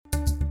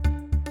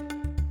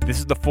This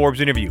is the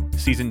Forbes Interview,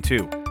 Season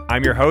 2.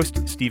 I'm your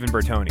host, Stephen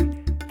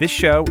Bertoni. This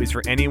show is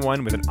for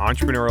anyone with an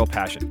entrepreneurial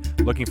passion,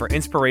 looking for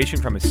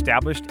inspiration from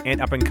established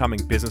and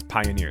up-and-coming business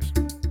pioneers.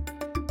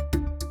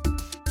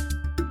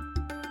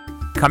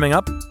 Coming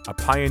up, a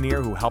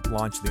pioneer who helped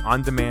launch the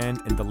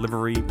on-demand and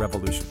delivery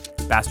revolution,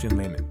 Bastian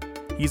Lehmann.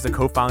 He's the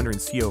co-founder and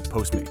CEO of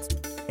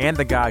Postmates, and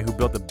the guy who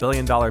built a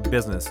billion-dollar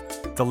business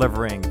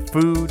delivering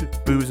food,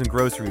 booze, and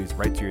groceries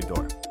right to your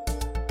door.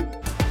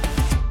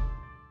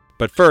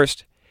 But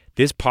first,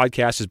 this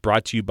podcast is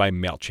brought to you by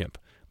MailChimp.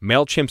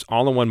 MailChimp's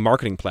all-in-one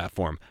marketing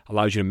platform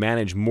allows you to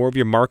manage more of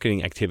your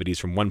marketing activities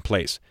from one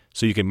place,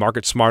 so you can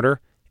market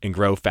smarter and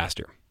grow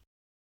faster.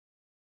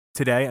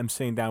 Today, I'm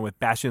sitting down with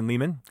Bastian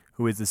Lehmann,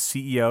 who is the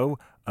CEO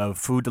of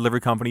food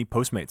delivery company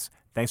Postmates.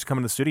 Thanks for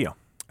coming to the studio.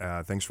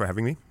 Thanks for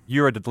having me.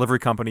 You're a delivery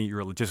company. You're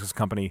a logistics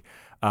company.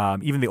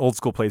 Even the old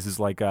school places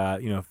like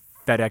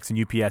FedEx and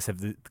UPS have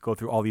to go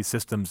through all these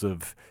systems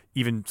of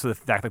even to the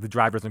fact like the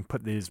driver doesn't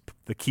put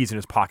the keys in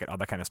his pocket, all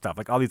that kind of stuff.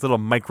 Like all these little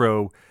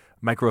micro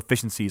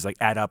efficiencies like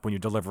add up when you're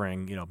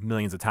delivering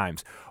millions of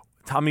times.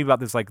 Tell me about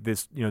this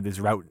this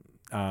route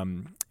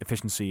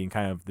efficiency and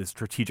kind of this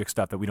strategic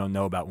stuff that we don't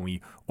know about when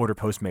we order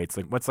Postmates.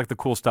 Like what's like the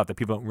cool stuff that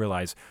people don't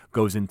realize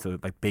goes into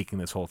like baking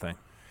this whole thing?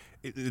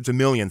 It's a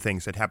million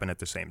things that happen at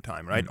the same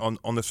time, right? Mm-hmm.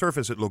 On the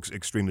surface, it looks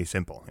extremely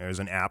simple. There's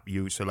an app,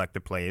 you select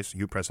a place,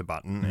 you press a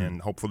button,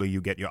 and hopefully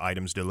you get your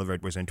items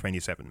delivered within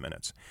 27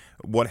 minutes.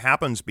 What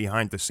happens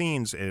behind the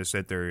scenes is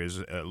that there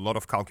is a lot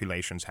of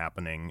calculations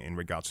happening in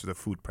regards to the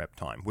food prep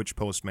time, which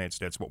Postmates,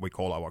 that's what we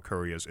call our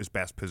couriers, is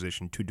best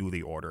positioned to do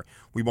the order.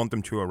 We want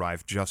them to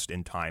arrive just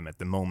in time at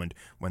the moment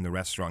when the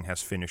restaurant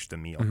has finished the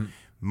meal. Mm-hmm.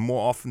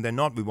 More often than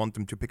not, we want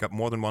them to pick up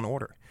more than one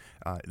order.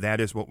 That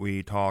is what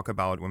we talk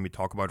about when we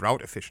talk about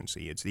route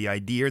efficiency. It's the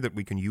idea that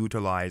we can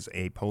utilize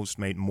a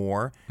Postmate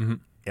more. Mm-hmm.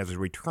 As a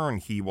return,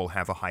 he will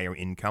have a higher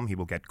income. He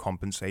will get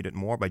compensated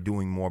more by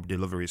doing more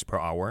deliveries per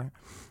hour.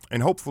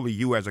 And hopefully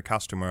you as a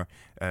customer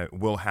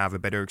will have a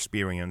better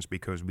experience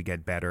because we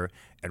get better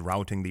at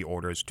routing the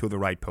orders to the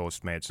right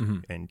Postmates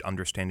and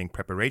understanding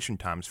preparation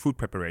times, food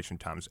preparation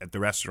times at the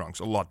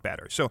restaurants a lot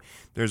better. So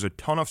there's a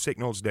ton of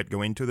signals that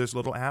go into this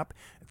little app,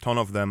 a ton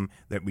of them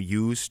that we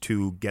use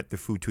to get the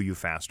food to you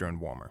faster and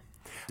warmer.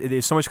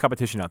 There's so much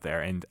competition out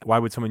there, and why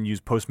would someone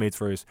use Postmates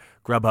versus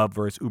Grubhub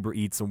versus Uber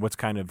Eats, and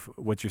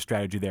what's your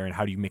strategy there, and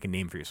how do you make a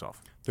name for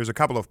yourself? There's a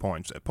couple of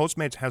points.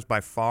 Postmates has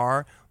by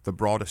far the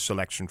broadest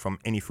selection from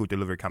any food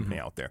delivery company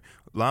out there.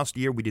 Last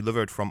year, we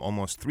delivered from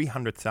almost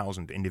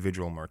 300,000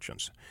 individual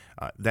merchants.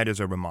 That is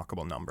a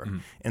remarkable number.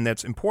 And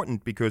that's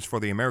important because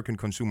for the American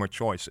consumer,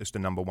 choice is the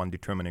number one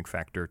determining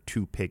factor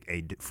to pick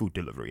a food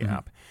delivery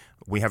app.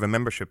 We have a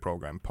membership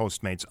program,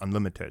 Postmates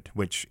Unlimited,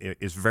 which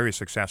is very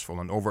successful,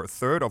 and over a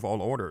third of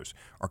all orders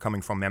are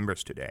coming from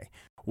members today.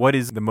 What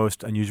is the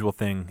most unusual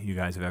thing you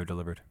guys have ever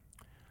delivered?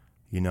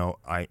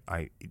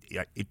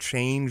 It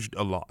changed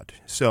a lot.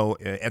 So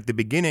at the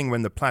beginning,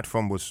 when the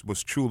platform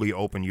was truly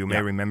open, you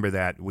may remember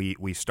that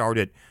we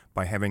started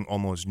by having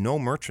almost no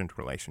merchant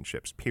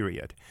relationships,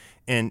 period.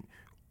 And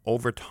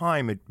over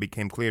time, it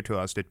became clear to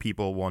us that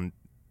people want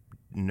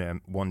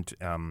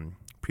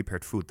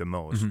prepared food the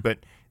most, but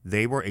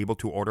they were able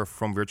to order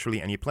from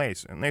virtually any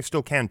place, and they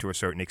still can to a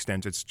certain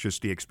extent. It's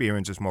just the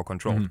experience is more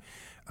controlled.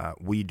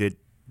 We did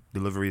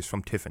deliveries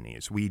from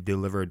Tiffany's. We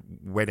delivered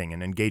wedding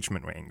and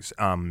engagement rings.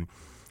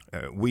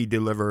 We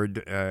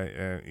delivered,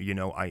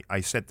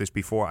 I said this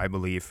before, I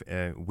believe,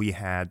 we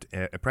had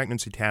a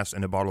pregnancy test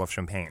and a bottle of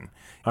champagne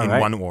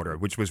one order,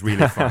 which was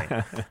really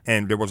funny.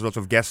 And there was lots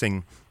of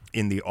guessing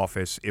in the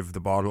office if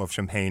the bottle of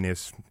champagne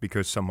is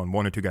because someone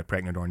wanted to get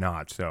pregnant or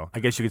not. So I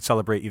guess you could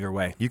celebrate either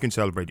way. You can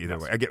celebrate either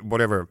way. I get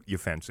whatever you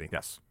fancy.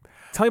 Yes.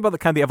 Tell me about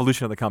the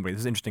evolution of the company.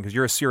 This is interesting because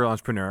you're a serial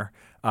entrepreneur.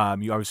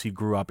 You obviously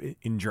grew up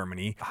in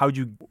Germany. How did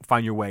you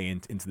find your way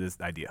into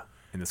this idea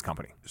in this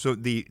company? So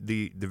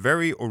the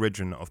very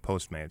origin of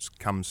Postmates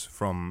comes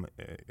from,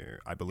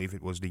 I believe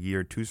it was the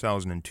year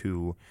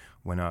 2002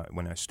 when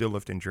I still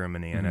lived in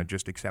Germany and I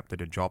just accepted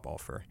a job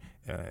offer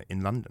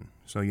in London.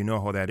 So you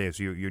know how that is.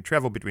 You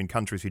travel between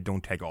countries, you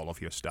don't take all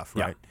of your stuff,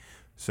 right? Yeah.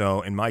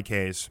 So in my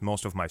case,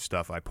 most of my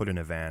stuff I put in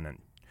a van and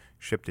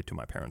shipped it to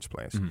my parents'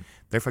 place.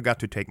 They forgot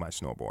to take my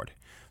snowboard.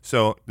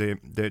 So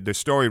the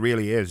story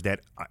really is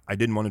that I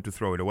didn't want to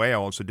throw it away. I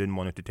also didn't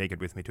want to take it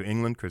with me to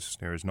England because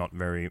there's not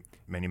very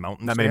many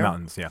mountains there. Not many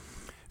mountains, yeah.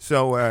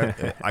 So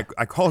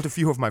I called a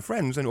few of my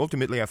friends, and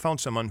ultimately I found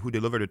someone who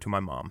delivered it to my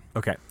mom.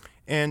 Okay.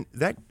 And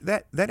that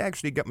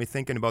actually got me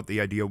thinking about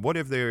the idea, what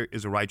if there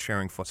is a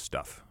ride-sharing for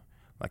stuff?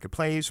 Like a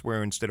place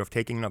where instead of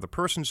taking another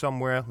person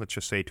somewhere, let's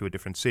just say to a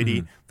different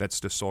city, that's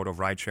the sort of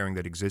ride-sharing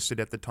that existed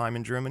at the time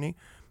in Germany.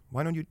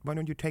 Why don't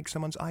you take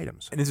someone's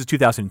items? And this is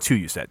 2002,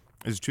 you said.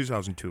 This is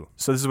 2002.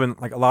 So this is when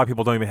like a lot of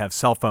people don't even have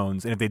cell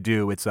phones, and if they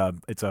do, it's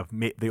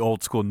the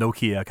old school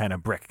Nokia kind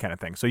of brick kind of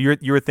thing. So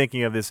you were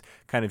thinking of this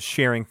kind of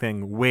sharing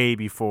thing way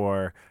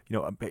before,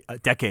 a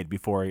decade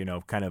before,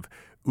 kind of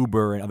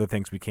Uber and other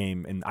things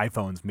became, and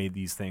iPhones made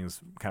these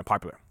things kind of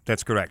popular.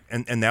 That's correct.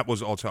 And that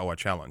was also our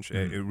challenge.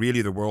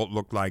 Really, the world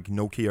looked like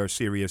Nokia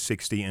Sirius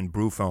 60 and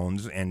Brew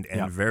phones and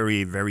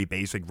very, very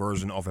basic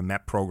version of a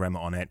map program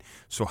on it.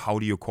 So how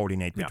do you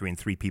coordinate between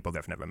three people that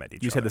have never met each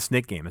other? You just had the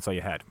Snake game. That's all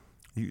you had.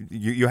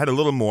 You had a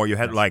little more. You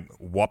had like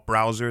WAP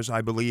browsers,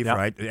 I believe,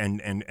 right?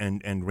 And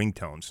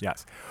ringtones.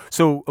 Yes.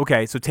 So,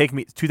 okay, so take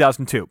me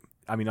 2002.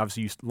 I mean,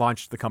 obviously, you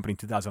launched the company in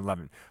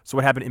 2011. So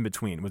what happened in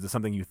between? Was it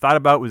something you thought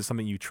about? Was it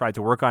something you tried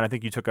to work on? I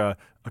think you took a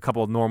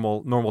couple of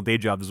normal day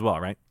jobs as well,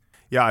 right?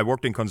 Yeah, I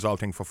worked in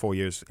consulting for 4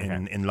 years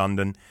in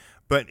London.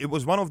 But it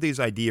was one of these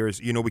ideas,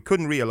 we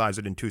couldn't realize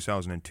it in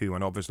 2002,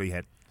 and obviously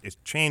it's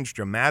changed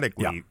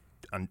dramatically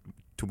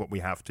to what we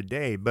have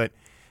today. But,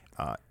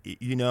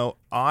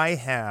 I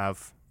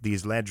have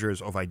these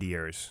ledgers of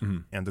ideas,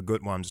 and the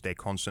good ones, they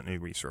constantly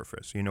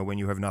resurface. When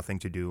you have nothing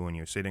to do and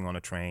you're sitting on a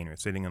train or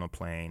sitting on a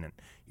plane and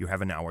you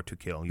have an hour to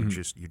kill, you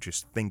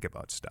just think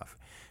about stuff.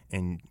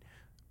 And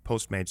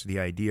Postmates, the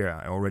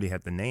idea, I already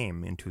had the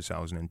name in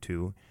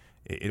 2002.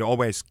 It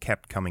always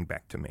kept coming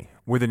back to me.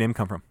 Where'd the name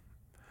come from?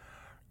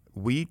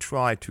 We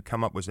tried to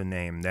come up with a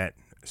name that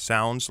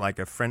sounds like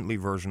a friendly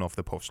version of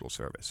the Postal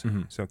Service.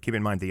 So keep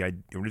in mind, the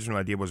original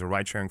idea was a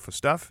ride-sharing for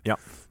stuff. Yep.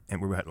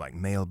 And we had like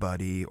Mail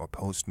Buddy or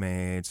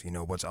Postmates,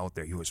 what's out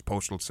there. U.S.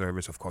 Postal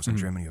Service, of course, in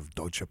Germany, you have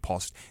Deutsche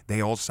Post.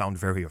 They all sound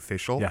very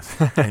official. Yes.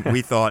 And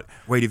we thought,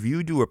 wait, if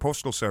you do a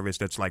postal service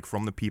that's like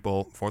from the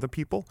people, for the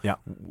people,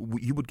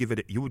 you would give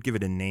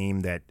it a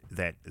name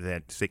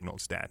that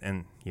signals that.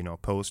 And,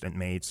 Post and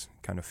Mates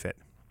kind of fit.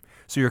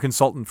 So you're a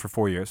consultant for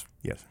 4 years.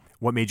 Yes.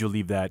 What made you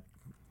leave that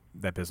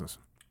business?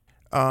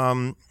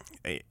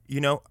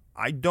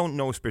 I don't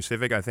know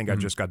specific. I think I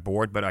just got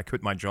bored, but I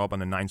quit my job on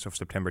the 9th of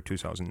September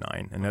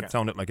 2009, and that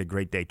sounded like a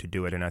great day to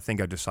do it, and I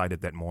think I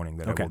decided that morning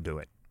that I will do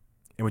it.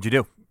 And what'd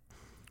you do?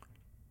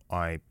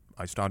 I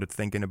started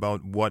thinking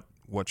about what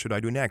should I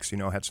do next.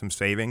 I had some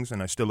savings,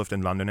 and I still lived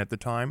in London at the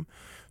time,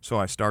 so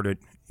I started,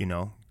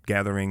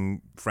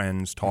 gathering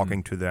friends,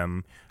 talking to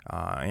them,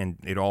 and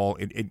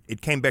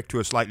it came back to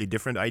a slightly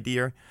different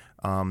idea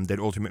that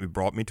ultimately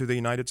brought me to the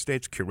United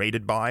States,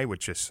 Curated By,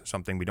 which is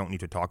something we don't need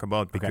to talk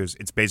about because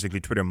it's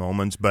basically Twitter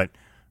Moments, but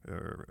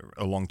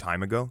a long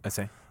time ago. I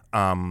see.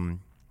 And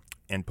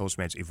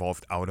Postmates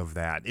evolved out of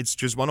that. It's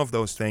just one of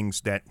those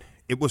things that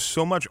it was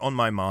so much on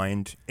my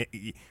mind.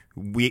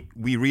 We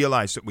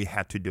realized that we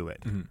had to do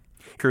it.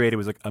 Curated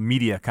was like a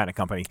media kind of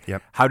company.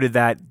 Yep. How did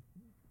that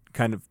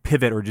kind of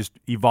pivot or just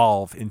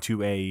evolve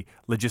into a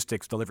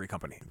logistics delivery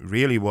company?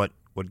 Really what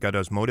got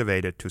us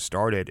motivated to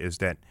start it is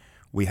that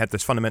we had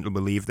this fundamental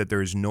belief that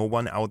there is no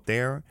one out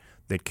there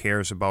that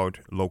cares about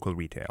local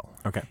retail.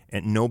 Okay.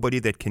 And nobody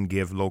that can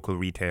give local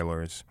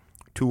retailers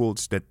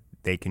tools that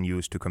they can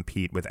use to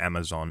compete with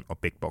Amazon or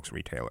big box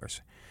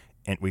retailers.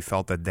 And we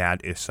felt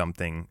that is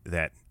something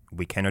that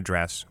we can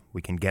address,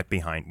 we can get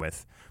behind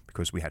with,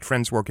 because we had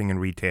friends working in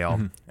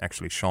retail.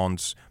 Actually,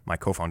 my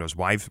co-founder's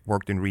wife,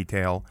 worked in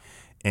retail.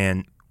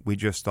 And we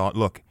just thought,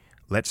 look,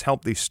 let's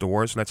help these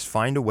stores. Let's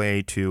find a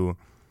way to,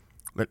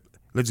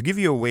 let's give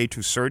you a way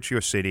to search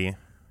your city,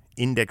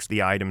 index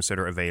the items that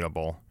are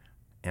available,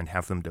 and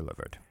have them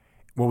delivered.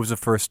 What was the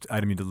first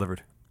item you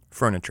delivered?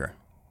 Furniture.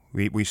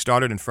 We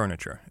started in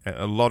furniture,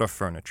 a lot of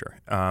furniture.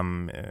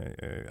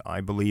 I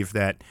believe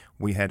that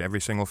we had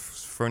every single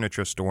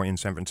furniture store in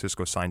San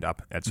Francisco signed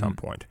up at some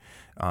point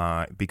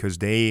because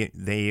they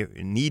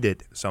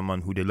needed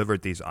someone who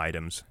delivered these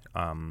items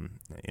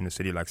in a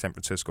city like San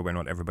Francisco where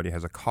not everybody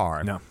has a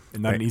car. No,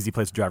 and not an easy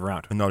place to drive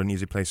around. Not an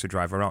easy place to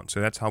drive around.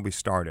 So that's how we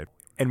started.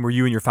 And were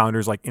you and your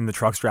founders like in the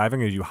trucks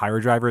driving, or did you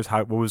hire drivers?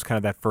 What was kind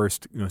of that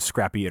first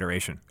scrappy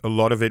iteration? A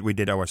lot of it we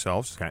did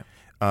ourselves. Okay.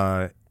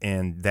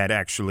 And that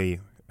actually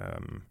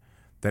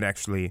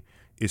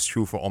is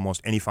true for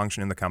almost any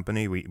function in the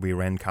company. We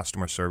ran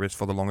customer service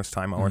for the longest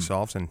time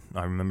ourselves, and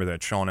I remember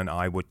that Sean and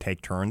I would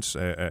take turns.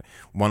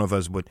 One of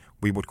us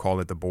we would call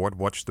it the board,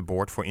 watch the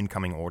board for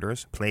incoming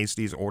orders, place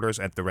these orders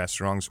at the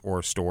restaurants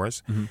or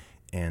stores,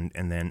 and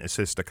then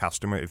assist the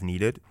customer if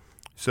needed.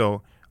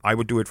 So I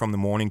would do it from the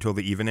morning till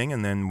the evening,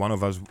 and then one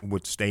of us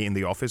would stay in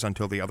the office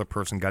until the other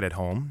person got at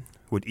home,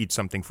 would eat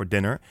something for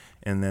dinner,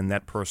 and then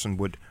that person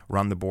would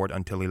run the board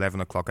until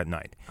 11 o'clock at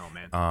night. Oh,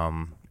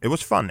 man. It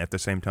was fun at the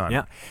same time.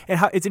 Yeah.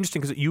 And it's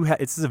interesting because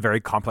this is a very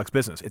complex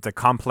business. It's a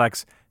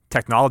complex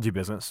technology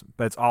business,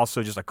 but it's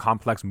also just a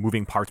complex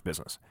moving parts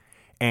business.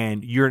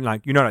 And you're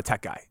not a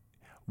tech guy.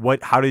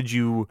 How did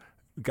you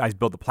guys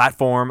build the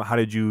platform? How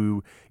did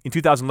you, in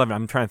 2011,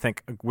 I'm trying to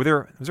think, was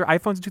there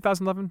iPhones in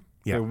 2011?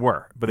 Yeah. There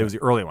were, but it was the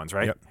early ones,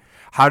 right?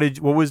 Yep.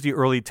 What was the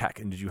early tech?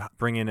 And did you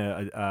bring in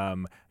a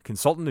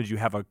consultant? Did you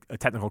have a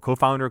technical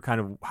co-founder?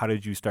 Kind of, how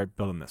did you start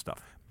building this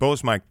stuff?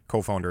 Both my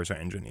co-founders are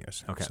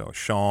engineers. Okay. So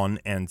Sean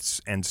and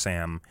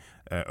Sam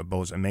are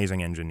both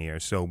amazing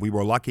engineers. So we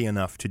were lucky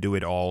enough to do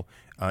it all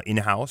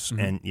in-house.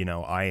 And,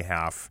 I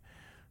have,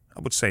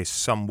 I would say,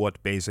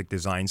 somewhat basic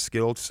design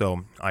skills.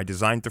 So I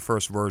designed the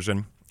first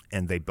version,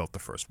 and they built the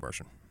first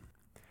version.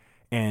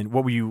 And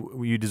what were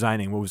you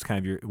designing? What was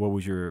kind of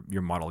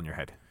your model in your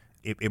head?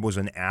 It was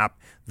an app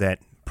that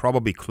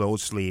probably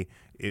closely.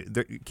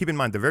 Keep in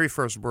mind, the very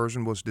first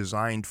version was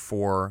designed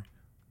for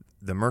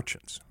the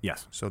merchants.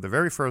 Yes. So the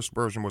very first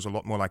version was a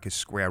lot more like a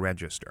Square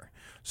Register.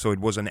 So it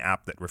was an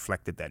app that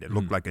reflected that. It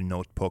looked like a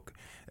notebook.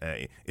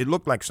 It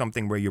looked like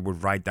something where you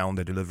would write down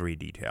the delivery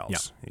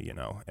details.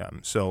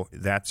 So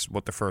that's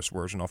what the first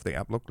version of the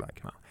app looked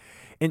like. Wow.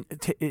 And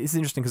it's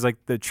interesting because like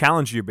the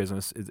challenge of your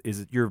business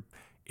is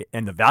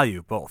and the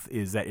value both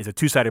is that it's a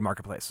two-sided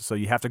marketplace. So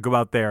you have to go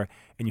out there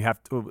and you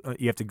have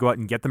to go out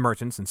and get the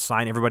merchants and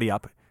sign everybody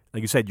up.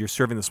 Like you said, you're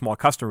serving the small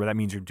customer. That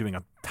means you're doing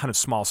a ton of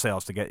small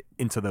sales to get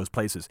into those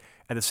places.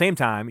 At the same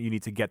time, you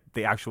need to get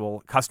the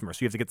actual customer. So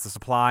you have to get the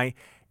supply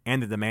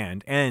and the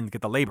demand and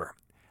get the labor.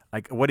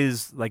 Like, what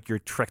is like your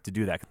trick to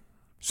do that?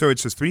 So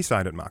it's a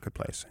three-sided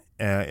marketplace,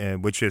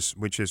 which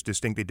is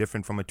distinctly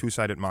different from a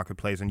two-sided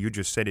marketplace. And you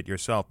just said it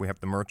yourself. We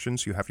have the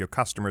merchants, you have your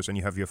customers, and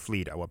you have your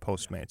fleet, our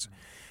Postmates.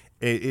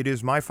 It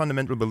is my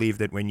fundamental belief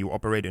that when you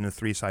operate in a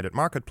three-sided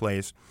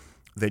marketplace,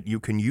 that you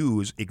can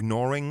use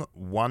ignoring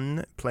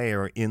one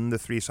player in the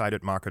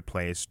three-sided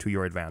marketplace to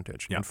your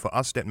advantage. Yep. And for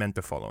us, that meant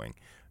the following.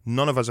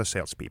 None of us are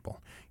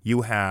salespeople.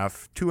 You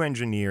have 2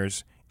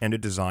 engineers and a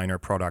designer,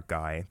 product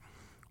guy.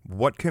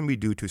 What can we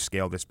do to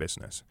scale this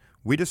business?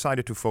 We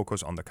decided to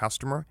focus on the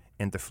customer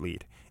and the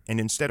fleet. And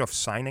instead of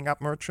signing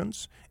up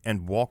merchants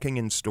and walking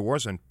in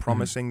stores and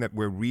promising that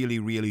we're really,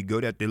 really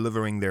good at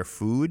delivering their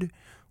food,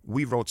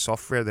 we wrote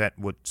software that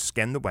would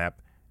scan the web,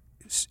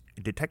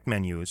 detect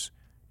menus,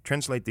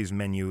 translate these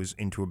menus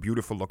into a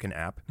beautiful looking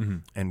app.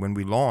 And when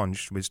we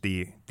launched with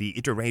the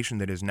iteration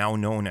that is now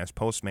known as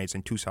Postmates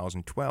in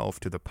 2012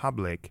 to the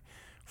public,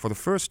 for the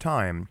first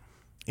time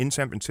in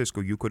San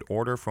Francisco, you could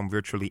order from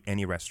virtually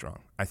any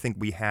restaurant. I think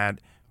we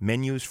had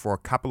menus for a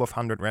couple of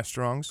hundred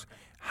restaurants.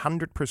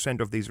 100%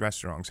 of these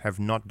restaurants have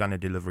not done a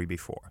delivery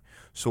before.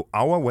 So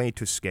our way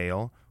to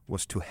scale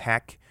was to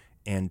hack,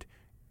 and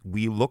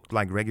we looked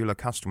like regular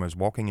customers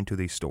walking into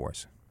these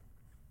stores.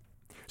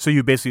 So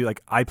you basically,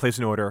 like, I place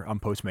an order on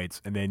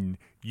Postmates, and then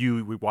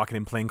you walk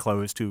in plain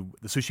clothes to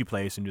the sushi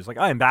place and just like,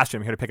 I'm Bastian,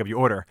 I'm here to pick up your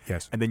order.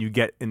 Yes. And then you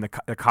get in the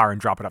car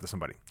and drop it off to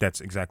somebody. That's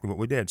exactly what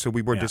we did. So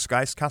we were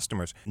disguised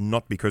customers,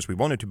 not because we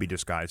wanted to be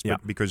disguised,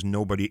 but because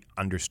nobody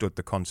understood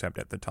the concept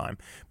at the time.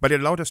 But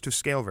it allowed us to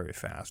scale very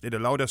fast. It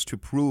allowed us to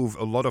prove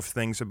a lot of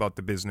things about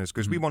the business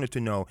because we wanted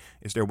to know,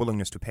 is there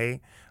willingness to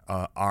pay?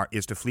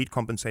 Is the fleet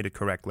compensated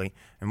correctly?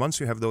 And once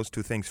you have those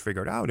two things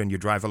figured out and you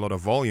drive a lot of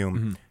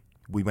volume,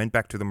 we went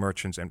back to the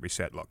merchants and we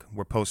said, look,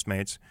 we're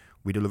Postmates.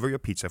 We deliver your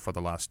pizza for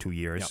the last 2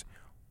 years. Yep.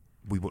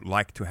 We would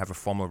like to have a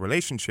formal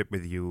relationship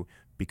with you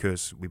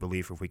because we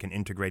believe if we can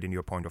integrate in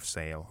your point of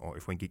sale or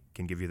if we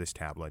can give you this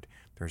tablet,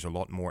 there's a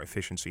lot more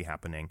efficiency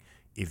happening.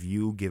 If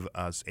you give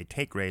us a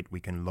take rate, we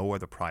can lower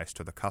the price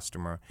to the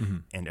customer.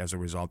 And as a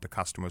result, the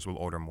customers will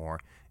order more.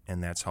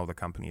 And that's how the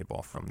company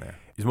evolved from there.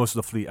 Is most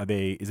of the fleet,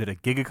 is it a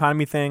gig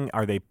economy thing?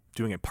 Are they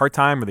doing it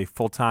part-time? Are they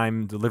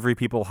full-time delivery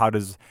people? How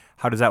does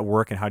that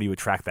work, and how do you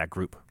attract that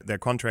group? They're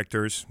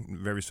contractors,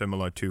 very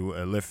similar to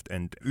Lyft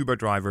and Uber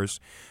drivers.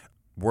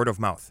 Word of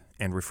mouth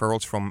and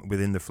referrals from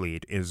within the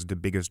fleet is the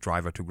biggest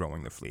driver to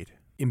growing the fleet.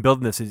 In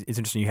building this, it's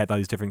interesting you had all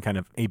these different kind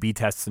of A/B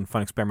tests and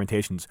fun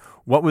experimentations.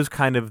 What was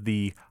kind of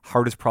the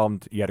hardest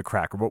problem you had to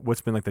crack, or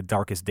what's been like the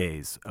darkest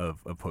days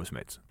of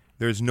Postmates?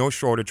 There's no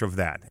shortage of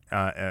that.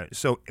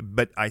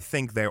 But I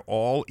think they're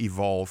all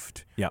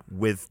evolved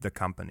with the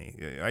company.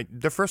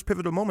 The first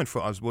pivotal moment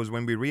for us was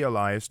when we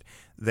realized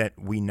that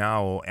we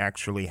now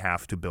actually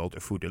have to build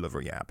a food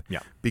delivery app. Yeah.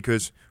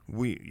 Because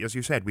we, as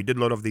you said, we did a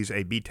lot of these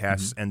A/B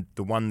tests, and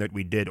the one that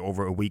we did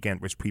over a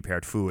weekend was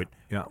prepared food.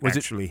 Yeah. Was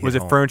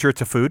it furniture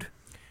to food?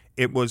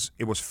 It was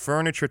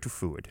furniture to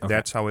food. Okay.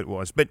 That's how it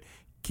was. But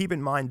keep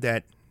in mind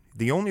that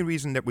the only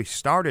reason that we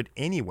started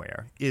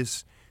anywhere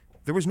is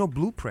there was no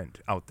blueprint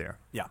out there.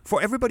 Yeah.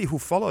 For everybody who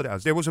followed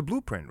us, there was a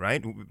blueprint,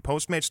 right?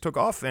 Postmates took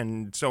off,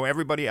 and so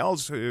everybody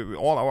else,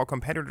 all our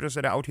competitors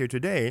that are out here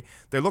today,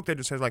 they looked at it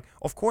and said, like,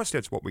 of course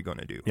that's what we're going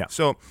to do. Yeah.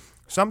 So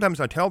sometimes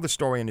I tell the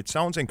story, and it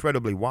sounds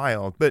incredibly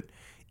wild, but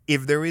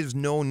if there is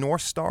no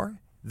North Star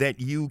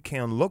that you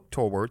can look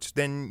towards,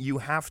 then you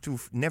have to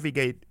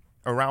navigate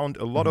around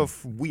a lot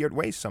of weird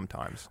ways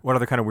sometimes. What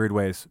other kind of weird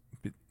ways?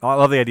 I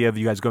love the idea of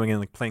you guys going in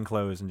like plain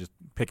clothes and just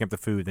picking up the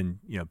food, and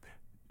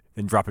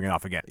then dropping it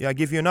off again. Yeah, I'll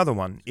give you another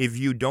one. If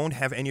you don't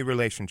have any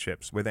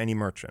relationships with any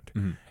merchant,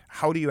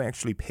 how do you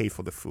actually pay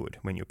for the food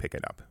when you pick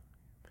it up?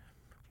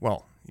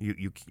 Well,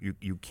 you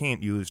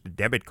can't use the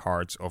debit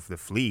cards of the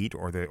fleet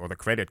or the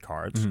credit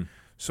cards.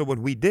 So what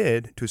we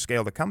did to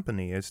scale the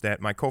company is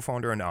that my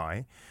co-founder and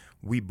I,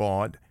 we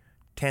bought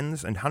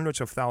tens and hundreds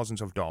of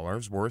thousands of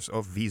dollars worth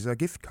of Visa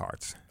gift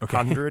cards. Okay.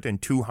 $100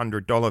 and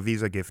 $200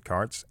 Visa gift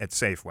cards at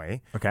Safeway.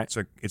 Okay.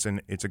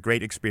 It's a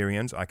great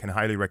experience. I can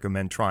highly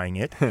recommend trying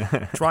it.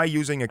 Try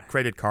using a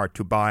credit card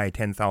to buy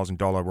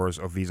 $10,000 worth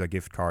of Visa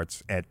gift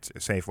cards at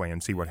Safeway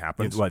and see what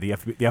happens. What, the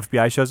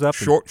FBI shows up?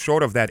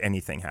 Short of that,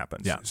 anything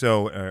happens. Yeah.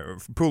 So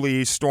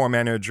police, store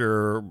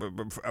manager,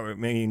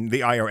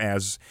 the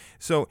IRS.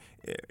 So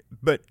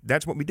But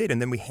that's what we did,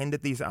 and then we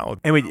handed these out.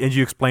 And wait, did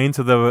you explain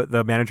to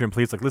the manager and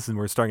police, like, listen,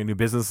 we're starting a new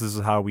business. This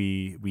is how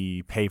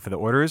we pay for the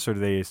orders, or do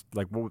they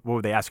like what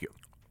would they ask you?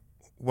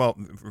 Well,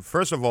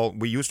 first of all,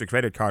 we used a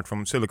credit card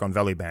from Silicon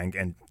Valley Bank,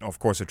 and of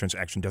course, the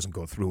transaction doesn't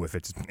go through if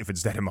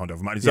it's that amount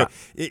of money. So,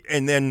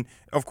 and then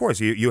of course,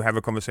 you have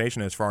a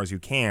conversation as far as you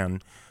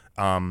can.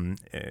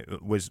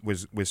 Was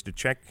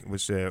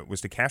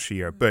the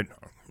cashier, but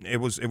it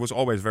was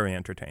always very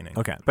entertaining.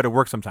 Okay, but it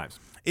works sometimes.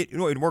 It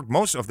worked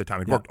most of the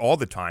time. It worked all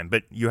the time,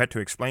 but you had to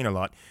explain a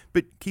lot.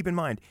 But keep in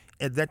mind,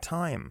 at that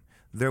time,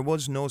 there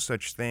was no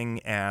such thing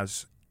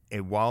as a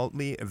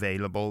wildly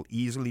available,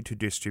 easily to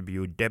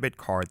distribute debit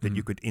card that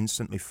you could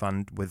instantly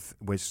fund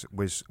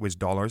with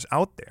dollars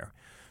out there.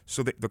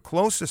 So the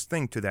closest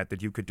thing to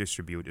that you could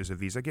distribute is a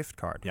Visa gift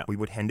card. Yeah. We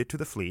would hand it to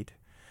the fleet.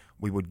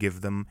 We would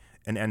give them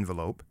an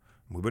envelope.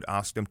 We would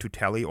ask them to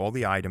tally all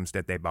the items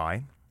that they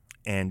buy.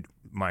 And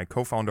my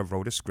co-founder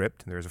wrote a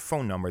script. There's a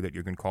phone number that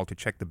you can call to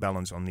check the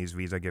balance on these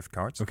Visa gift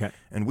cards. Okay.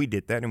 And we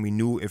did that, and we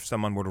knew if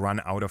someone would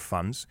run out of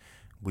funds,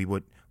 we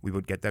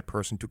would get that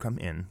person to come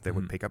in. They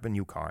would pick up a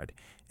new card.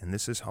 And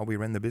this is how we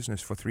ran the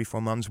business for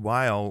 3-4 months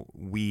while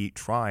we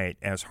tried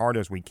as hard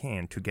as we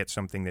can to get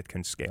something that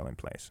can scale in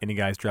place. Any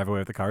guys drive away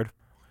with the card?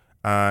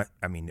 I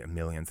mean, a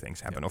million things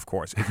happen, of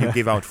course. If you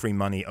give out free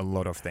money, a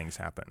lot of things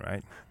happen,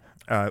 right?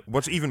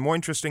 What's even more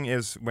interesting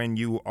is when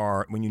you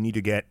need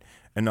to get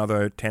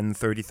another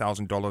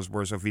 $10,000-$30,000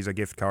 worth of Visa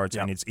gift cards,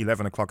 and it's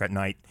 11 o'clock at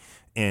night,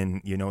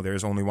 and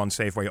there's only one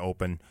Safeway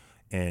open,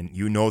 and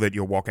you know that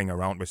you're walking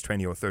around with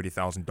 $20,000 or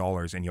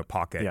 $30,000 in your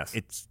pocket. Yes.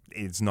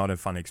 It's not a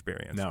fun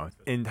experience. No.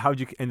 And how did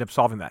you end up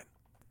solving that?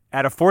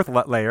 Add a fourth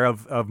layer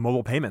of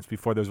mobile payments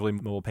before there's really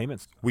mobile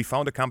payments. We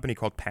found a company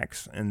called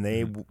PEX, and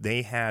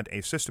they had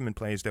a system in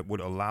place that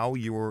would allow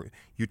you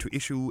to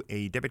issue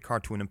a debit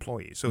card to an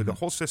employee. So the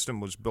whole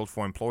system was built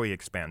for employee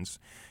expense,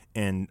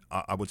 and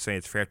I would say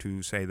it's fair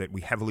to say that we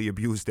heavily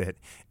abused it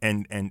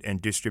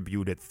and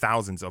distributed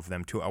thousands of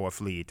them to our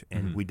fleet,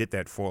 and we did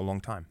that for a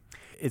long time.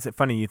 It's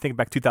funny, you think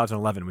back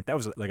 2011, that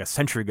was like a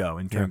century ago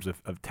in terms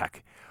of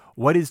tech.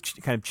 What has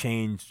kind of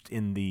changed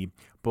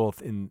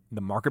both in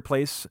the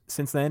marketplace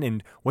since then,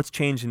 and what's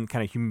changed in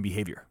kind of human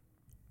behavior?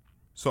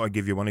 So I'll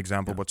give you one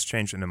example. What's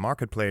changed in the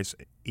marketplace.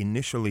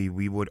 Initially,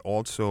 we would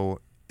also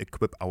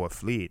equip our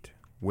fleet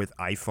with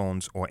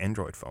iPhones or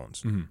Android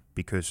phones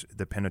because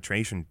the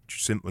penetration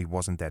simply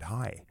wasn't that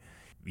high.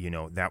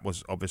 That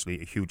was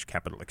obviously a huge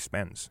capital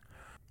expense.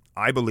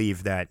 I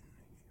believe that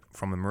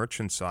from a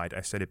merchant side,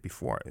 I said it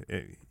before,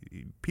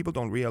 people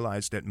don't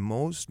realize that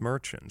most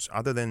merchants,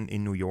 other than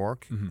in New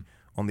York,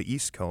 on the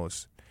East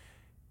Coast,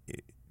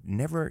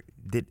 never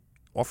did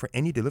offer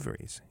any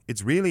deliveries.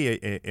 It's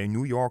really a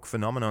New York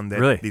phenomenon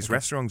that these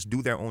restaurants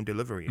do their own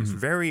deliveries.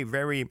 Very,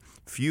 very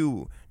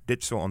few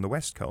did so on the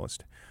West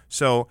Coast.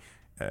 So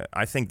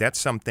I think that's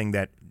something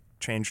that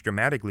changed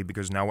dramatically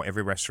because now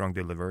every restaurant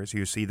delivers.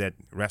 You see that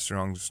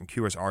restaurants and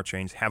QSR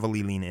chains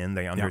heavily lean in.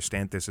 They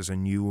understand this is a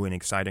new and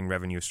exciting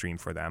revenue stream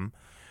for them.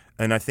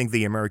 And I think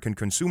the American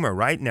consumer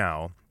right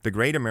now, the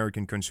great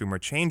American consumer,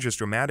 changes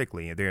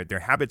dramatically. Their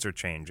habits are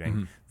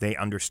changing. They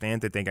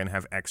understand that they can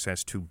have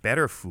access to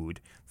better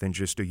food than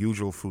just the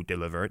usual food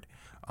delivered.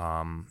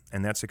 And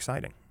that's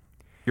exciting.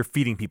 You're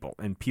feeding people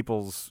and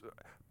people's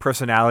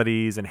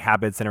personalities and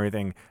habits and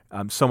everything.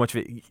 So much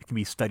of it can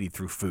be studied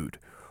through food.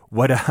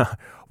 What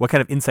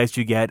kind of insights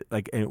do you get?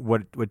 Like,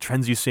 what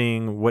trends are you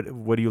seeing? What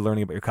are you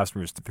learning about your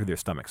customers through their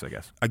stomachs, I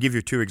guess? I'll give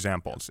you two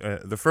examples.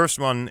 The first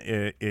one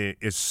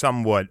is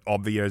somewhat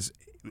obvious.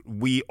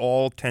 We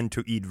all tend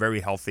to eat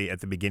very healthy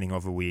at the beginning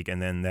of a week,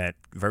 and then that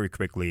very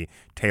quickly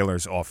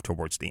tailors off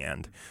towards the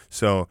end.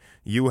 So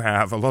you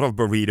have a lot of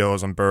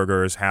burritos and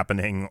burgers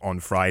happening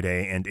on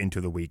Friday and into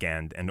the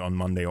weekend, and on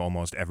Monday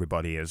almost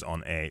everybody is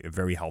on a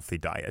very healthy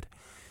diet.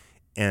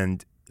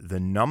 And the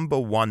number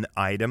one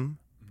item,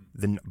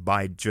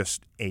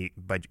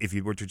 if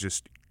you were to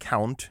just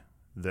count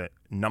the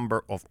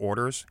number of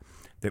orders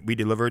that we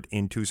delivered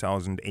in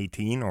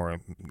 2018 or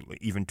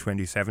even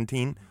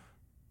 2017,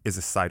 is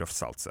a side of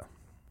salsa.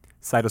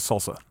 Side of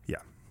salsa?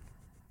 Yeah.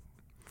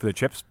 For the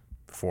chips?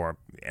 For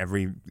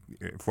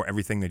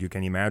everything that you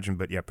can imagine,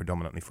 but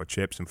predominantly for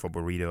chips and for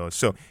burritos.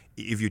 So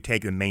if you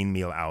take the main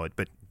meal out,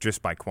 but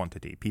just by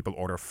quantity, people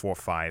order 4 or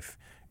 5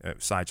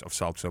 sides of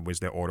salsa with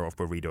their order of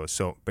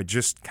burritos. But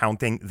just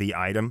counting the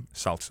item,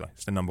 salsa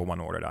is the number one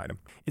ordered item.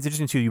 It's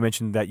interesting too. You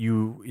mentioned that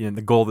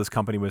the goal of this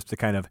company was to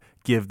kind of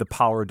give the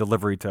power of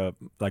delivery to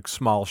like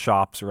small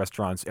shops or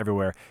restaurants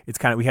everywhere. It's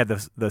kind of, we had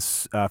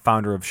this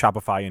founder of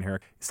Shopify in here,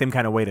 same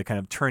kind of way to kind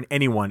of turn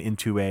anyone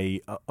into a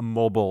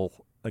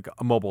mobile, like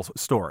a mobile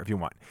store if you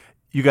want.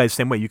 You guys,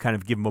 same way, you kind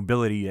of give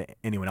mobility to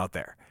anyone out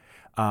there.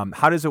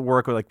 How does it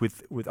work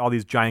with all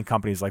these giant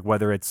companies, like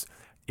whether it's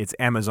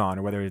Amazon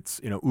or whether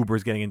it's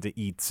Uber's getting into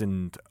Eats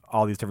and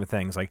all these different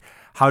things? Like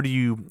how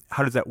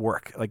does that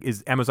work? Like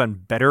is Amazon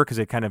better because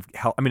it kind of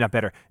not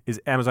better.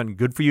 Is Amazon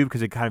good for you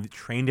because it kind of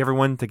trained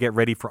everyone to get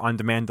ready for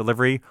on-demand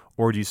delivery,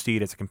 or do you see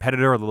it as a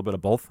competitor or a little bit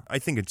of both? I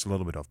think it's a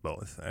little bit of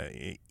both.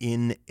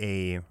 In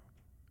a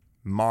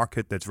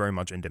market that's very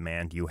much in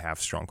demand, you have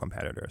strong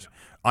competitors.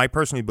 I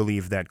personally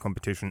believe that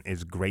competition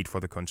is great for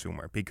the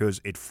consumer because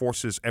it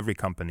forces every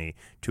company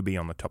to be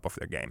on the top of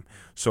their game.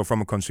 So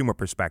from a consumer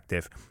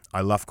perspective,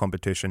 I love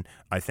competition.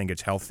 I think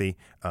it's healthy.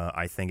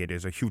 I think it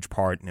is a huge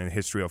part in the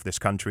history of this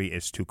country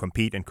is to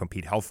compete and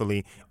compete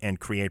healthily and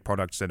create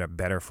products that are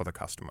better for the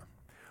customer.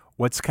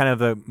 What's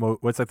kind of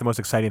what's like the most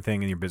exciting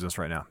thing in your business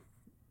right now?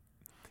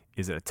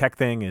 Is it a tech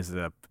thing? Is it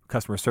a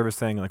customer service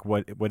thing? Like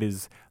what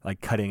is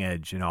like cutting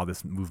edge in all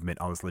this movement,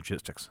 all this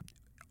logistics?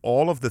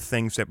 All of the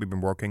things that we've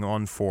been working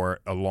on for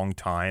a long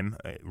time,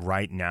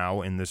 right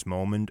now in this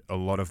moment, a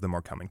lot of them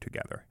are coming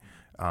together.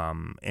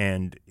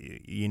 And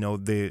you know,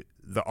 the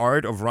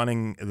art of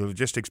running the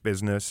logistics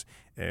business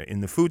in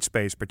the food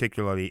space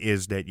particularly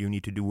is that you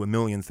need to do a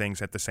million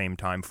things at the same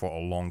time for a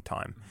long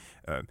time.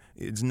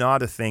 It's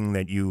not a thing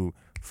that you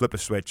flip a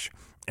switch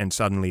and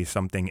suddenly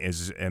something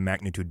is a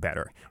magnitude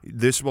better.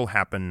 This will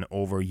happen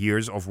over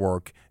years of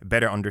work,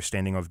 better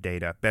understanding of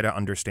data, better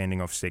understanding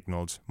of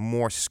signals,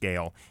 more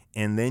scale,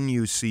 and then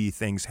you see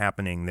things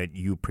happening that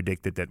you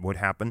predicted that would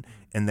happen,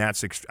 and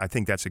I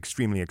think that's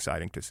extremely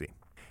exciting to see.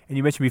 And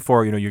you mentioned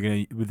before, you know, you're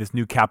going to with this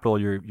new capital,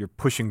 you're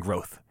pushing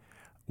growth.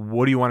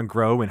 What do you want to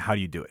grow, and how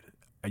do you do it?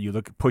 Are you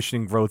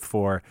pushing growth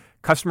for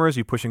customers?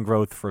 Are you pushing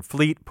growth for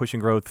fleet? Pushing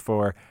growth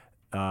for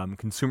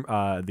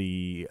consumer,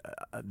 the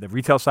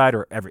retail side,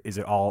 or is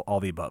it all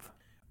the above?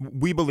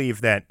 We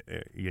believe that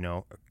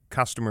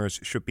customers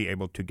should be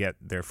able to get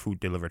their food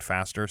delivered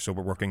faster, so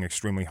we're working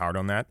extremely hard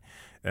on that.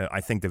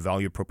 I think the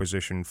value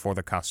proposition for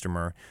the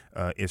customer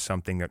is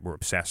something that we're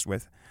obsessed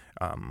with.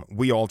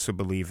 We also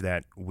believe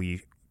that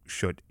we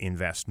should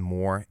invest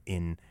more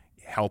in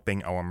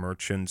helping our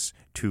merchants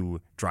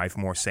to drive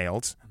more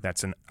sales.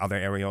 That's another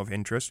area of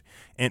interest.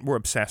 And we're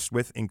obsessed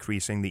with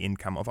increasing the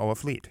income of our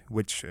fleet,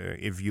 which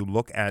if you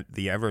look at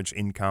the average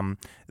income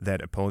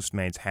that a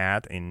Postmates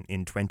had in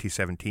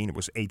 2017, it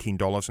was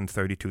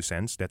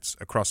 $18.32. That's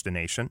across the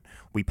nation.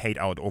 We paid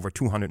out over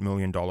 $200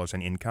 million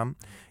in income.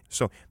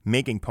 So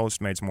making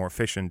Postmates more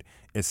efficient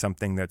is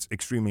something that's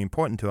extremely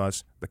important to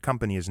us. The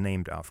company is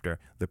named after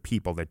the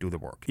people that do the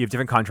work. You have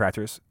different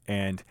contractors,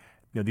 and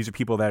these are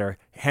people that are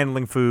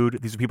handling food.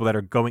 These are people that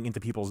are going into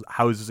people's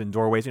houses and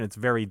doorways. And it's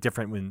very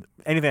different when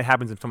anything that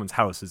happens in someone's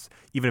house is,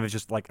 even if it's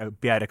just like a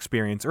bad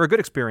experience or a good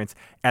experience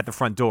at the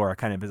front door,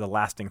 kind of is a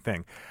lasting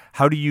thing.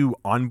 How do you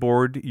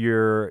onboard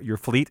your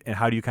fleet, and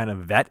how do you kind of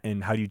vet,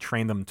 and how do you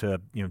train them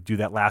to do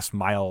that last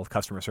mile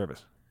customer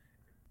service?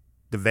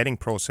 The vetting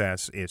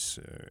process is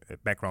a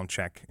background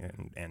check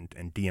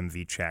and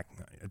DMV check.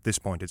 At this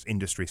point, it's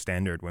industry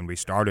standard. When we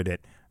started it,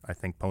 I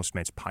think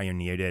Postmates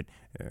pioneered it.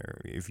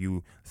 If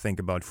you think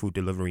about food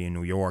delivery in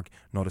New York,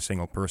 not a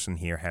single person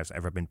here has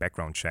ever been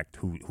background checked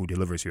who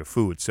delivers your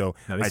food. So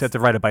no, they have to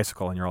ride a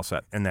bicycle and you're all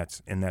set. And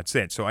that's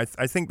it. So I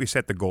think we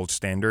set the gold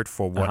standard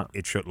for what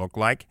it should look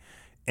like.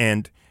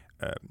 And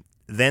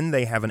then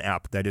they have an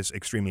app that is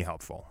extremely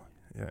helpful.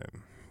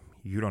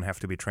 You don't have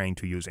to be trained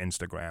to use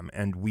Instagram.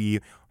 And we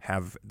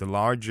have the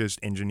largest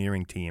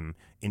engineering team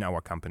in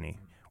our company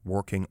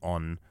working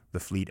on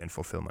the fleet and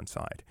fulfillment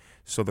side.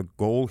 So the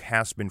goal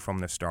has been from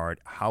the start,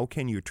 how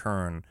can you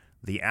turn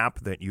the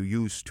app that you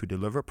use to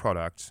deliver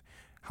products,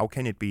 how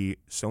can it be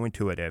so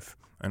intuitive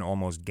and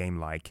almost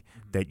game-like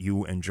that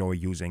you enjoy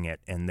using it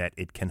and that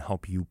it can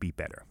help you be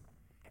better?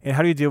 And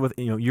how do you deal with,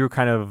 you're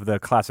kind of the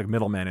classic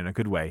middleman in a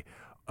good way.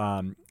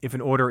 If an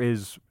order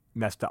is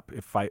messed up,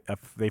 if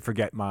they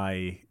forget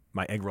my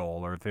egg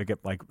roll, or if they get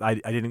I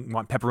didn't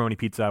want pepperoni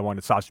pizza, I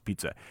wanted sausage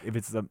pizza. If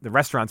it's the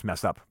restaurant's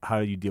messed up, how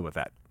do you deal with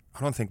that? I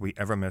don't think we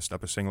ever messed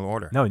up a single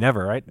order. No,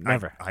 never, right?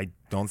 Never. I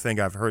don't think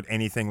I've heard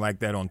anything like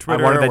that on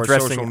Twitter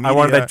social media.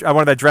 I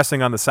wanted that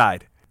dressing on the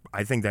side.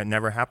 I think that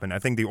never happened. I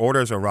think the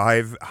orders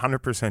arrive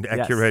 100%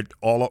 accurate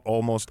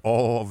almost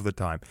all of the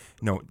time.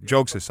 No,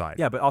 jokes aside.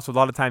 Yeah, but also a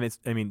lot of time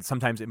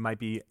sometimes it might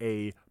be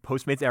a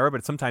Postmates error,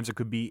 but sometimes it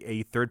could be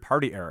a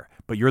third-party error.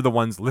 But you're the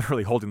ones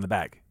literally holding the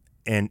bag.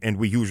 And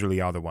we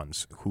usually are the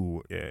ones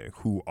who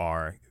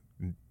are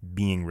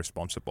being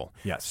responsible.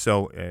 Yes.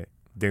 So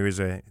there is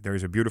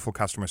a beautiful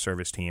customer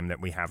service team that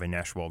we have in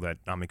Nashville that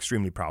I'm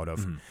extremely proud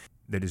of,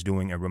 that is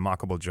doing a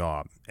remarkable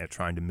job at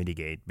trying to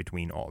mitigate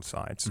between all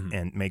sides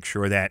and make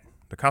sure that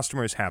the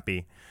customer is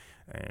happy,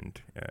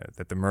 and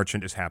that the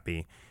merchant is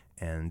happy,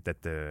 and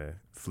that the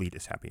fleet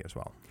is happy as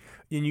well.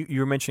 And you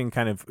were mentioning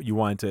kind of you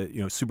wanted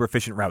to super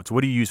efficient routes.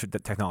 What do you use for the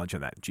technology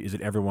on that? Is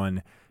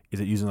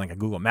it using like a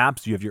Google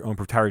Maps? Do you have your own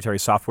proprietary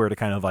software to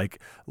kind of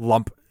like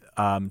lump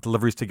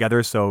deliveries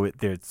together so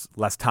there's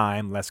less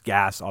time, less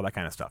gas, all that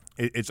kind of stuff?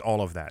 It's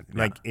all of that.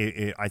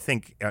 Yeah. I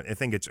think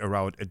it's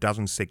around a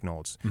dozen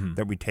signals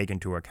that we take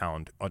into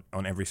account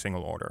on every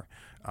single order.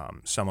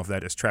 Some of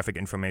that is traffic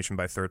information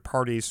by third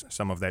parties.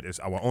 Some of that is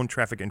our own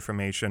traffic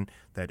information.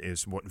 That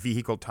is what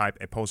vehicle type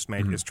a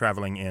Postmate is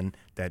traveling in.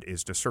 That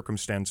is the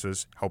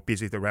circumstances, how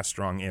busy the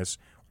restaurant is.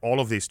 All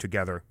of these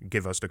together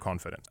give us the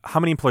confidence. How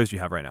many employees do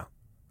you have right now?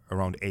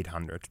 Around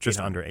 800,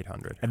 just under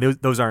 800. And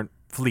those aren't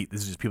fleet.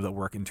 This is just people that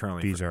work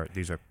internally. These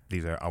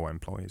are our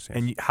employees. Yes.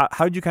 And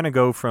how did you kind of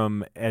go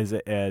from as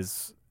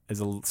as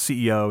a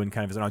CEO and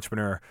kind of as an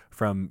entrepreneur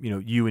from,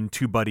 you and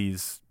two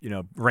buddies,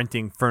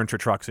 renting furniture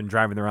trucks and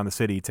driving around the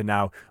city to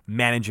now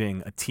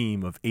managing a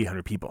team of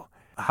 800 people?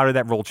 How did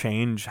that role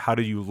change? How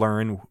did you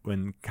learn,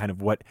 and kind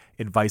of what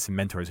advice and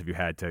mentors have you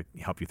had to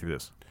help you through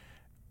this?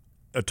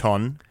 A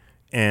ton.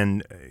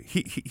 And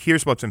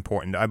here's what's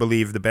important. I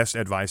believe the best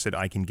advice that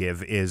I can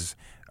give is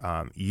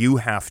you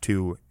have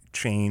to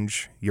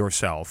change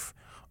yourself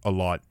a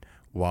lot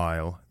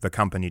while the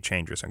company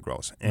changes and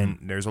grows. And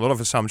there's a lot of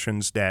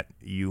assumptions that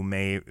you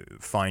may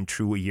find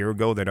true a year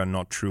ago that are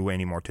not true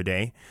anymore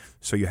today.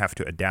 So you have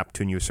to adapt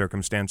to new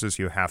circumstances.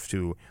 You have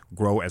to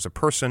grow as a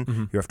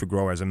person. You have to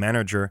grow as a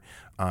manager,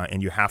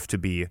 and you have to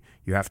be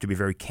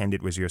very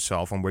candid with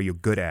yourself on where you're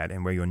good at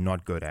and where you're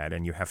not good at.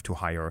 And you have to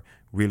hire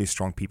really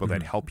strong people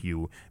that help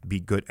you be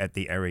good at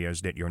the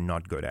areas that you're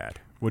not good at.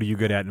 What are you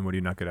good at, and what are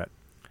you not good at?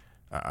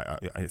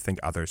 I think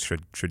others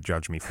should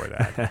judge me for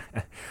that.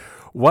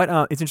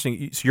 It's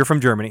interesting. So you're from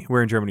Germany.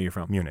 Where in Germany are you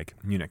from?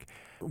 Munich.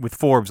 With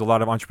Forbes, a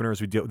lot of entrepreneurs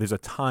there's a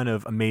ton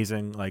of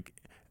amazing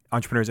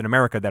entrepreneurs in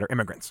America that are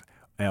immigrants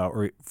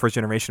or first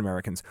generation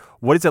Americans.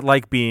 What is it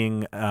like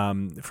being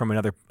from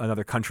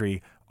another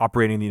country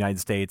operating in the United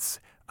States?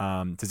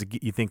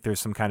 You think there's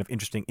some kind of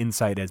interesting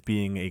insight as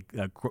being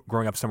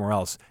growing up somewhere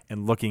else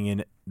and looking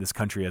in this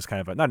country as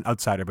kind of not an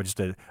outsider, but just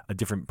a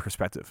different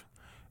perspective?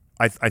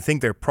 I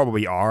think there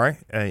probably are.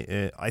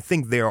 I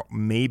think there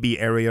may be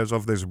areas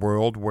of this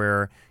world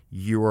where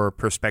your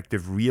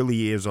perspective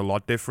really is a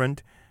lot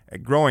different.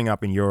 Growing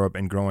up in Europe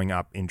and growing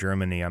up in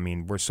Germany, I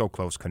mean, we're so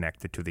close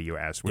connected to the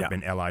U.S. We've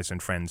been allies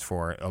and friends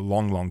for a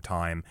long, long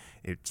time.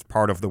 It's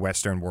part of the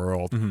Western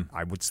world.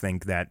 I would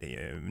think that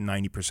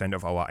 90%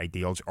 of our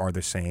ideals are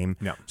the same.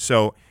 Yeah.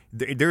 So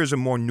there is a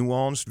more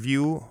nuanced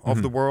view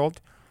of the world,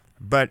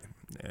 but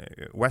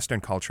Western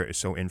culture is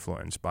so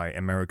influenced by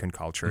American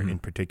culture in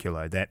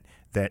particular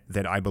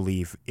that I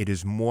believe it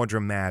is more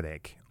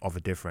dramatic of a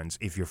difference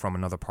if you're from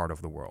another part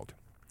of the world.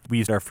 We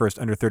used our first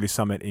Under 30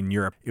 Summit in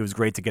Europe. It was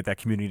great to get that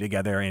community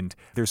together, and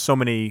there's so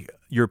many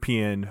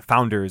European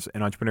founders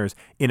and entrepreneurs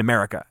in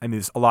America. I mean,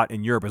 there's a lot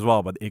in Europe as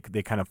well, but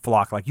they kind of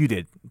flock like you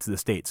did to the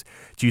States.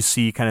 Do you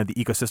see kind of the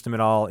ecosystem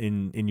at all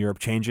in Europe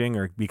changing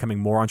or becoming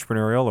more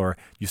entrepreneurial, or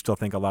do you still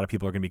think a lot of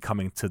people are going to be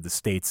coming to the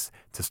States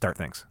to start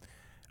things?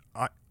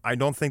 I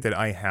don't think that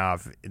I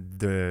have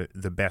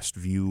the best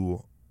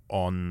view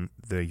on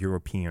the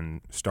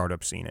European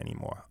startup scene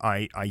anymore.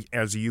 I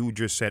as you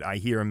just said, I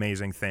hear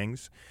amazing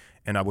things,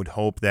 and I would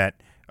hope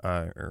that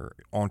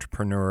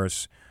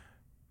entrepreneurs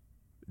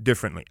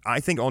differently.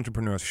 I think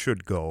entrepreneurs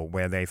should go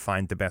where they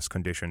find the best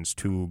conditions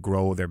to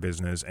grow their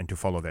business and to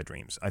follow their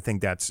dreams. I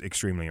think that's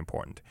extremely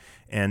important.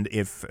 And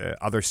if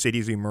other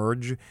cities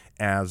emerge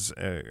as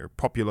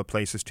popular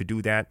places to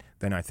do that,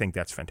 then I think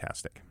that's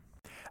fantastic.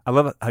 I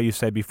love how you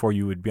said before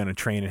you would be on a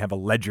train and have a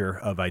ledger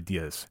of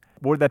ideas.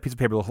 What would that piece of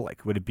paper look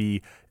like? Would it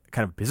be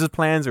kind of business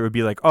plans, or would it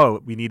be like,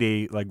 oh, we need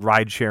a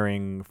ride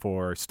sharing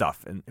for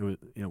stuff? And it was,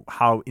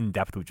 how in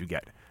depth would you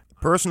get?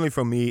 Personally,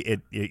 for me,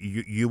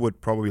 you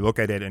would probably look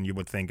at it and you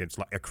would think it's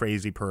like a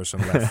crazy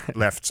person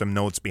left some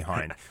notes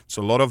behind. It's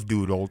a lot of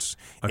doodles.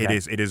 Okay.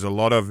 It is a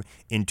lot of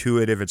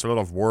intuitive. It's a lot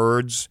of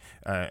words.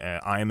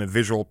 I am a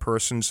visual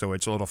person, so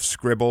it's a lot of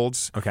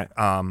scribbles. Okay.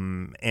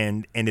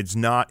 And it's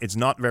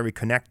not very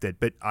connected,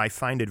 but I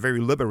find it very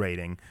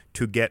liberating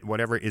to get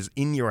whatever is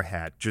in your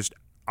head just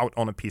out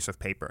on a piece of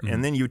paper.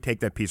 And then you take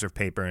that piece of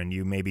paper and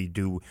you maybe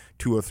do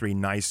 2 or 3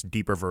 nice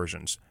deeper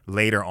versions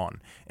later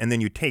on. And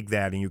then you take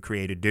that and you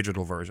create a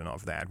digital version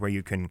of that where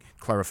you can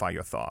clarify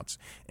your thoughts.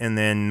 And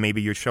then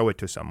maybe you show it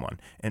to someone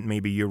and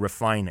maybe you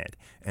refine it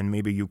and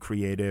maybe you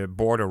create a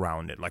board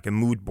around it, like a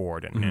mood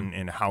board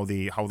and how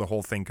the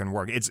whole thing can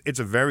work. It's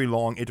a very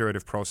long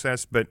iterative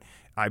process, but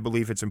I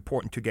believe it's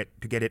important to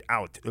get it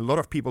out. A lot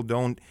of people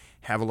don't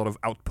have a lot of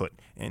output,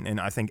 and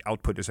I think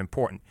output is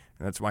important.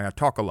 And that's why I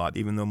talk a lot,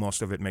 even though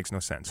most of it makes no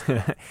sense.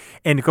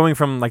 And going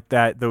from like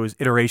those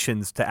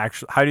iterations to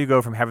actually, how do you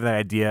go from having that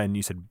idea and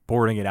you said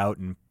boarding it out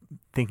and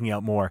thinking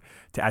out more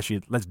to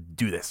actually let's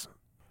do this?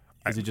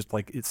 Is it just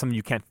like it's something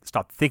you can't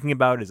stop thinking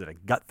about? Is it a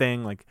gut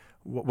thing? Like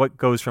what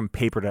goes from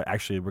paper to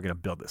actually we're going to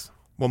build this?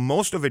 Well,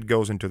 most of it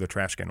goes into the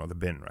trash can or the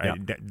bin, right?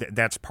 Yeah.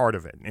 That's part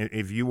of it.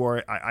 If you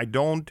are, I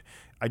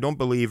don't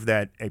believe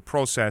that a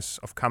process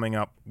of coming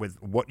up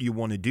with what you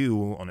want to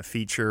do on a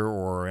feature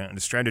or a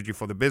strategy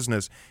for the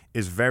business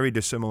is very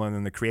dissimilar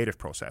than the creative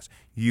process.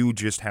 You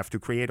just have to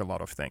create a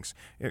lot of things.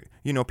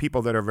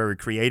 People that are very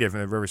creative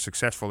and are very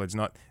successful, it's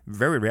not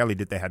very rarely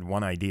did they had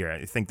one idea.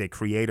 I think they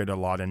created a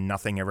lot and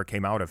nothing ever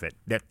came out of it.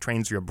 That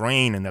trains your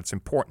brain, and that's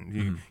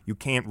important. You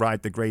can't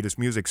write the greatest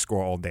music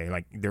score all day.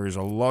 Like there is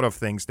a lot of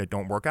things that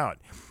don't work out.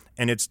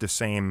 And it's the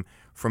same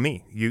for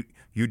me. You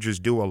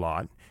just do a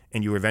lot,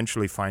 and you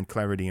eventually find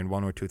clarity in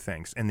 1 or 2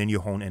 things, and then you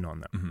hone in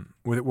on them.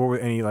 What were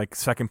any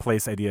second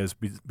place ideas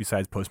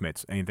besides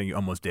Postmates? Anything you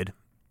almost did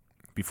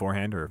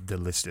beforehand, or the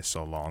list is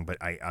so long? But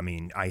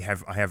I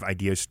have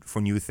ideas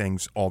for new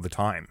things all the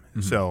time.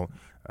 So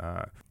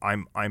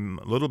I'm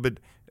a little bit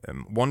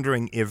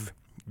wondering if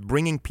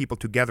bringing people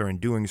together and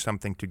doing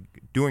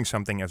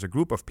something as a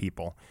group of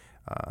people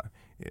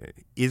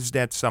Is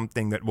that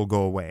something that will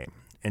go away?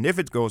 And if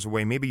it goes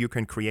away, maybe you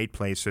can create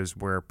places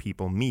where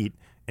people meet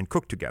and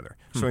cook together.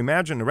 So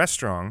imagine a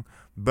restaurant,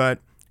 but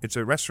it's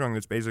a restaurant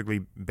that's basically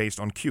based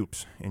on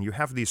cubes. And you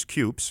have these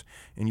cubes,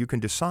 and you can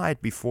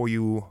decide before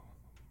you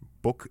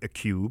book a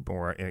cube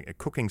or a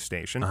cooking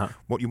station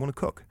what you want to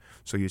cook.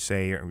 So you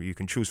say you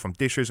can choose from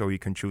dishes or you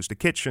can choose the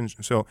kitchen.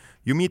 So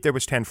you meet there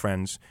with 10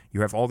 friends. You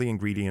have all the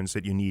ingredients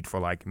that you need for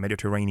like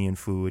Mediterranean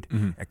food,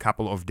 a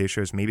couple of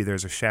dishes. Maybe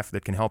there's a chef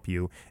that can help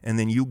you. And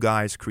then you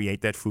guys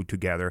create that food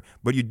together.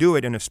 But you do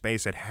it in a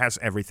space that has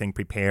everything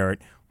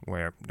prepared,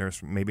 where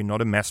there's maybe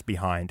not a mess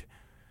behind.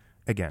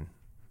 Again,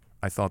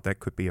 I thought that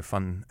could be a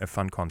fun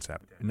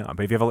concept. No,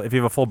 but if you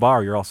have a full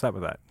bar, you're all set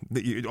with that.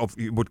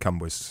 It would come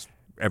with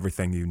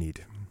everything you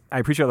need. I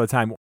appreciate all the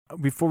time.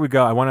 Before we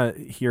go, I want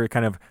to hear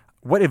kind of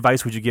what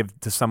advice would you give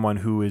to someone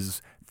who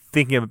is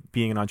thinking of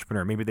being an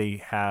entrepreneur? Maybe they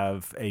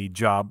have a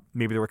job,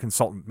 maybe they're a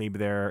consultant, maybe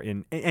they're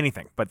in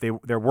anything, but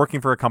they're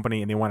working for a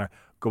company and they want to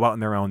go out on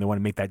their own. They want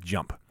to make that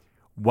jump.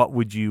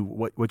 What's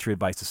your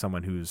advice to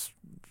someone who's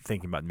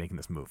thinking about making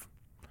this move?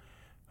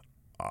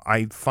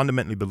 I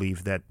fundamentally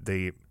believe that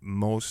the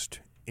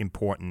most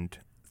important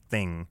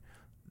thing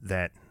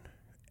that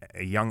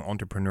a young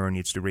entrepreneur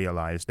needs to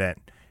realize that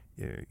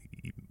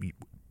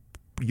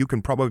you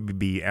can probably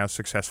be as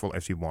successful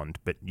as you want,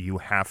 but you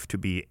have to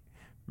be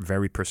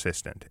very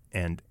persistent.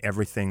 And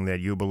everything that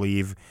you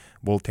believe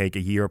will take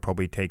a year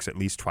probably takes at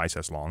least twice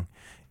as long.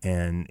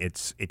 And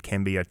it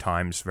can be at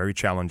times very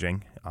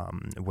challenging.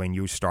 When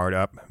you start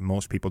up,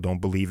 most people don't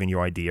believe in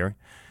your idea.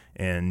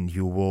 And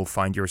you will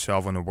find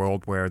yourself in a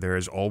world where there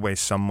is always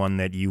someone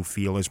that you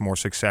feel is more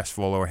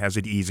successful or has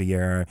it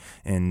easier,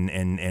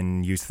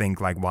 and you think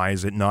like, why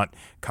is it not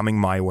coming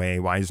my way?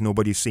 Why is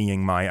nobody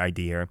seeing my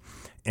idea?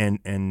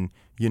 And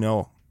you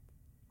know,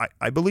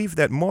 I believe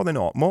that more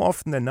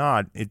often than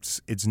not,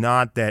 it's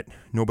not that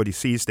nobody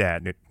sees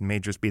that. It may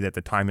just be that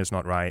the time is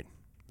not right.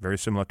 Very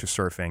similar to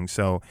surfing.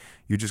 So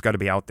you just got to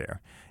be out there.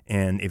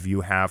 And if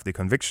you have the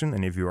conviction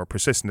and if you are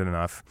persistent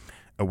enough,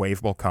 a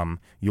wave will come,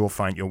 you will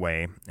find your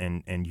way,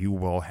 and you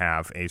will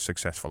have a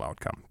successful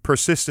outcome.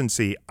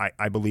 Persistency,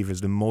 I believe,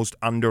 is the most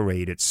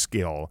underrated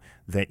skill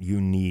that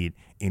you need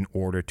in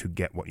order to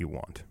get what you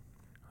want.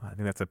 I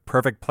think that's a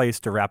perfect place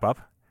to wrap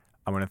up.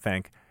 I want to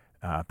thank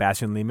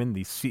Bastian Lehmann,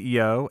 the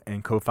CEO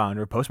and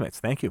co-founder of Postmates.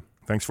 Thank you.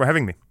 Thanks for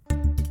having me.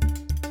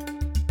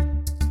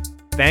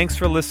 Thanks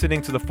for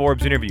listening to the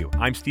Forbes interview.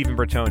 I'm Stephen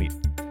Bertoni.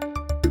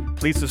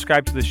 Please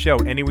subscribe to the show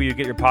anywhere you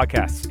get your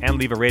podcasts and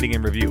leave a rating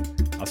and review.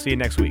 I'll see you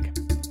next week.